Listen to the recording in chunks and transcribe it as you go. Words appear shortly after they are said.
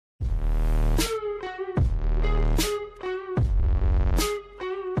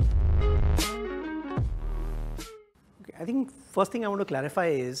think first thing I want to clarify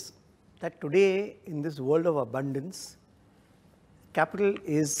is that today in this world of abundance, capital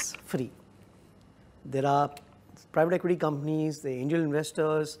is free. There are private equity companies, the angel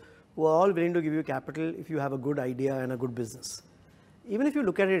investors who are all willing to give you capital if you have a good idea and a good business. Even if you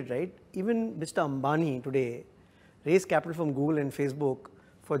look at it, right, even Mr. Ambani today raised capital from Google and Facebook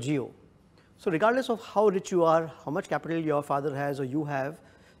for Jio. So regardless of how rich you are, how much capital your father has or you have,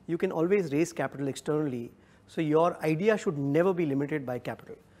 you can always raise capital externally. So your idea should never be limited by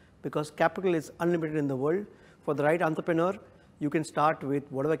capital, because capital is unlimited in the world. For the right entrepreneur, you can start with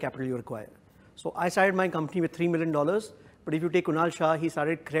whatever capital you require. So I started my company with $3 million, but if you take Kunal Shah, he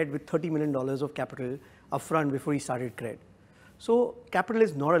started Cred with $30 million of capital upfront before he started Cred. So capital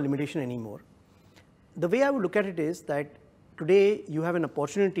is not a limitation anymore. The way I would look at it is that today you have an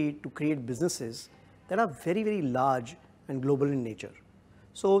opportunity to create businesses that are very, very large and global in nature.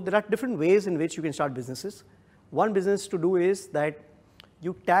 So there are different ways in which you can start businesses. One business to do is that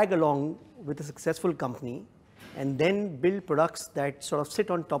you tag along with a successful company and then build products that sort of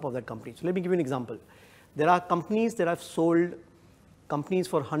sit on top of that company. So let me give you an example. There are companies that have sold companies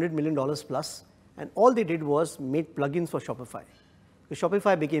for $100 million plus, and all they did was made plugins for Shopify. So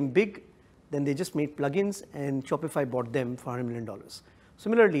Shopify became big, then they just made plugins and Shopify bought them for $100 million.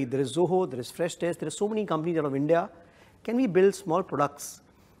 Similarly, there is Zoho, there is Freshdesk, there are so many companies out of India. Can we build small products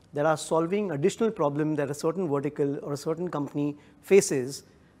that are solving additional problems that a certain vertical or a certain company faces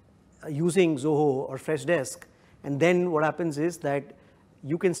using Zoho or Freshdesk? And then what happens is that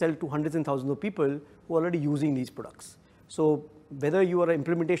you can sell to hundreds and thousands of people who are already using these products. So whether you are an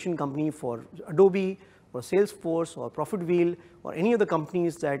implementation company for Adobe or Salesforce or Profit Wheel or any of the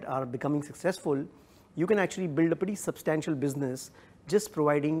companies that are becoming successful, you can actually build a pretty substantial business just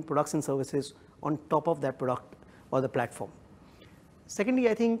providing products and services on top of that product or the platform. Secondly,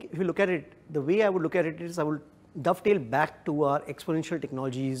 I think if you look at it, the way I would look at it is I will dovetail back to our exponential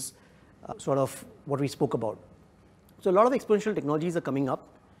technologies, sort of what we spoke about. So a lot of exponential technologies are coming up.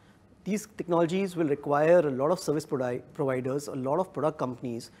 These technologies will require a lot of service providers, a lot of product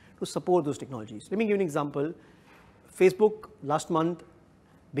companies to support those technologies. Let me give you an example. Facebook last month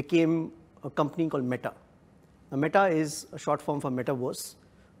became a company called Meta. Now, Meta is a short form for Metaverse,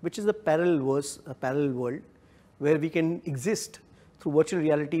 which is a parallel world where we can exist through virtual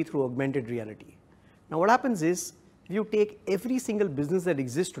reality, through augmented reality. Now what happens is, if you take every single business that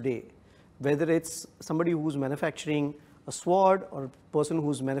exists today, whether it's somebody who's manufacturing a sword or a person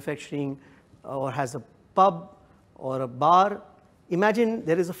who's manufacturing or has a pub or a bar. Imagine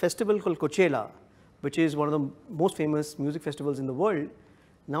there is a festival called Coachella, which is one of the most famous music festivals in the world.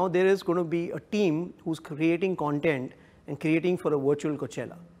 Now there is going to be a team who's creating content and creating for a virtual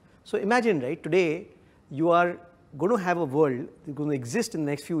Coachella. So imagine, right, today you are going to have a world that's going to exist in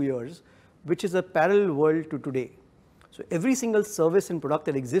the next few years, which is a parallel world to today. So every single service and product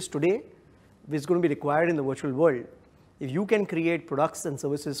that exists today is going to be required in the virtual world. If you can create products and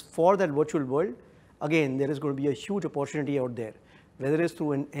services for that virtual world, again, there is going to be a huge opportunity out there, whether it's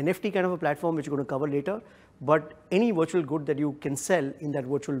through an NFT kind of a platform, which we're going to cover later, but any virtual good that you can sell in that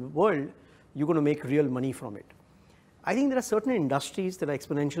virtual world, you're going to make real money from it. I think there are certain industries that are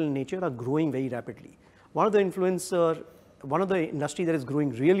exponential in nature, are growing very rapidly. One of the industry that is growing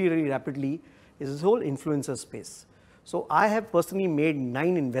really, really rapidly is this whole influencer space. So I have personally made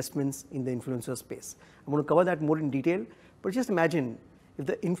 9 investments in the influencer space. I'm going to cover that more in detail, but just imagine if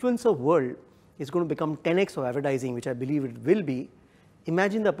the influencer world is going to become 10x of advertising, which I believe it will be.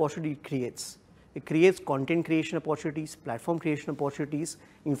 Imagine the opportunity it creates. It creates content creation opportunities, platform creation opportunities,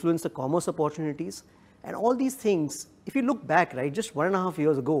 influencer commerce opportunities, and all these things. If you look back, right, just 1.5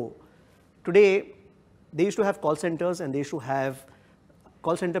 years ago, today they used to have call centers and they used to have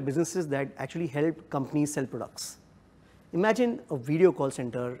call center businesses that actually help companies sell products. Imagine a video call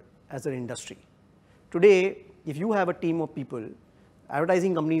center as an industry. Today, if you have a team of people,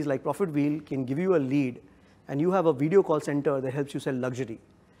 advertising companies like Profit Wheel can give you a lead, and you have a video call center that helps you sell luxury.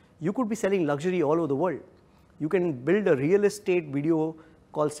 You could be selling luxury all over the world. You can build a real estate video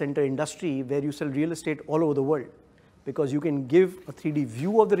call center industry where you sell real estate all over the world, because you can give a 3D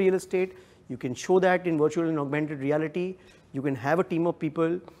view of the real estate. You can show that in virtual and augmented reality. You can have a team of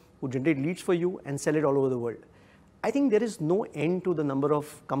people who generate leads for you and sell it all over the world. I think there is no end to the number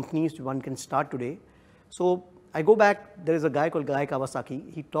of companies one can start today. So I go back, there is a guy called Guy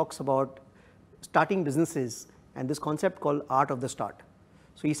Kawasaki. He talks about starting businesses and this concept called art of the start.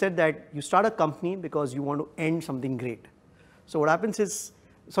 So he said that you start a company because you want to end something great. So what happens is,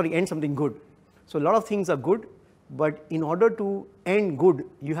 end something good. So a lot of things are good, but in order to end good,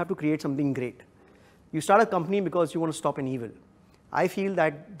 you have to create something great. You start a company because you want to stop an evil. I feel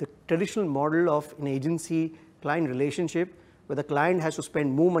that the traditional model of an agency client relationship where the client has to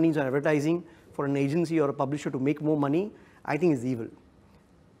spend more money on advertising for an agency or a publisher to make more money, I think is evil.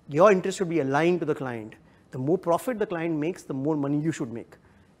 Your interest should be aligned to the client. The more profit the client makes, the more money you should make.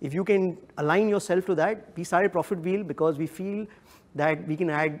 If you can align yourself to that, we started Profit Wheel because we feel that we can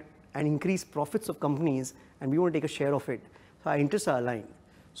add and increase profits of companies and we want to take a share of it. So our interests are aligned.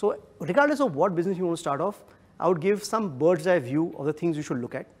 So regardless of what business you want to start off, I would give some bird's eye view of the things you should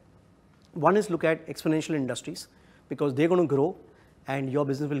look at. One is look at exponential industries because they're going to grow and your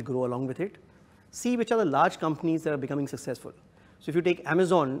business will grow along with it. See which are the large companies that are becoming successful. So if you take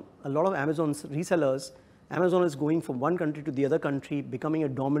Amazon, a lot of Amazon's resellers, Amazon is going from one country to the other country, becoming a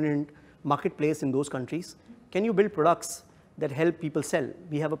dominant marketplace in those countries. Can you build products that help people sell?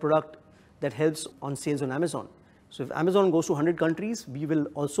 We have a product that helps on sales on Amazon. So if Amazon goes to 100 countries, we will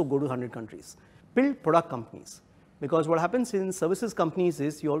also go to 100 countries. Build product companies. Because what happens in services companies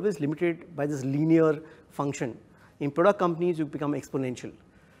is you're always limited by this linear function. In product companies, you become exponential.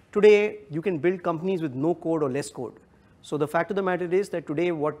 Today, you can build companies with no code or less code. So the fact of the matter is that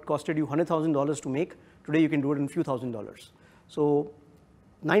today what costed you $100,000 to make, today you can do it in a few $1,000s. So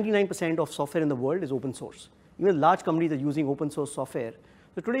 99% of software in the world is open source. Even large companies are using open source software.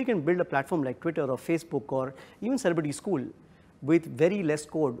 So today you can build a platform like Twitter or Facebook or even Celebrity School with very less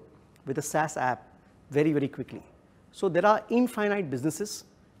code with a SaaS app very, very quickly. So there are infinite businesses.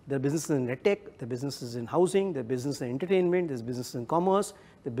 There are businesses in edtech, there are businesses in housing, there are businesses in entertainment, there's business in commerce,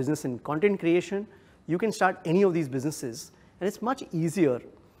 there's business in content creation. You can start any of these businesses and it's much easier,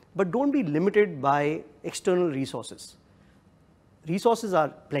 but don't be limited by external resources. Resources are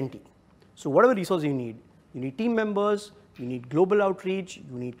plenty. So whatever resource you need team members, you need global outreach,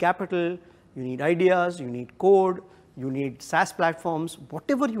 you need capital, you need ideas, you need code, you need SaaS platforms.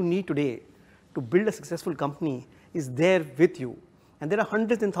 Whatever you need today to build a successful company is there with you. And there are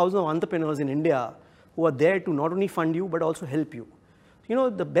hundreds and thousands of entrepreneurs in India who are there to not only fund you, but also help you. You know,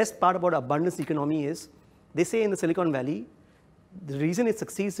 the best part about abundance economy is, they say in the Silicon Valley, the reason it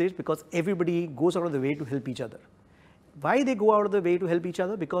succeeds is because everybody goes out of the way to help each other. Why they go out of the way to help each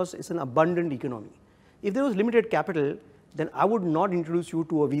other? Because it's an abundant economy. If there was limited capital, then I would not introduce you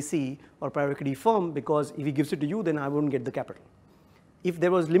to a VC or private equity firm because if he gives it to you, then I wouldn't get the capital. If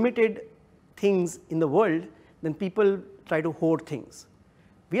there was limited things in the world, then people try to hoard things.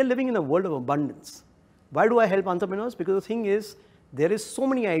 We are living in a world of abundance. Why do I help entrepreneurs? Because the thing is, there is so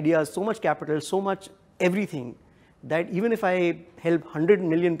many ideas, so much capital, so much everything that even if I help 100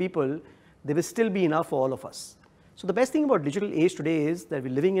 million people, there will still be enough for all of us. So the best thing about digital age today is that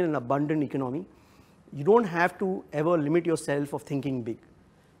we're living in an abundant economy. You don't have to ever limit yourself of thinking big.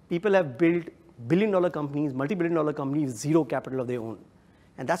 People have built billion-dollar companies, multi-billion-dollar companies with zero capital of their own.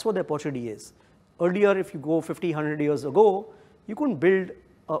 And that's what the opportunity is. Earlier, if you go 50, 100 years ago, you couldn't build an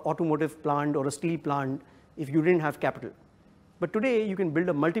automotive plant or a steel plant if you didn't have capital. But today, you can build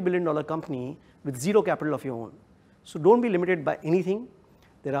a multi-billion-dollar company with zero capital of your own. So don't be limited by anything.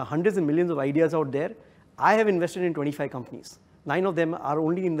 There are hundreds and millions of ideas out there. I have invested in 25 companies. 9 of them are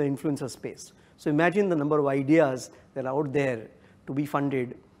only in the influencer space. So imagine the number of ideas that are out there to be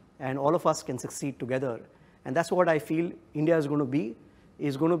funded, and all of us can succeed together. And that's what I feel India is going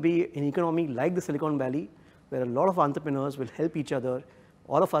to be an economy like the Silicon Valley, where a lot of entrepreneurs will help each other,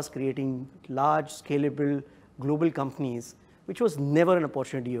 all of us creating large, scalable, global companies, which was never an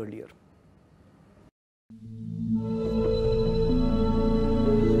opportunity earlier.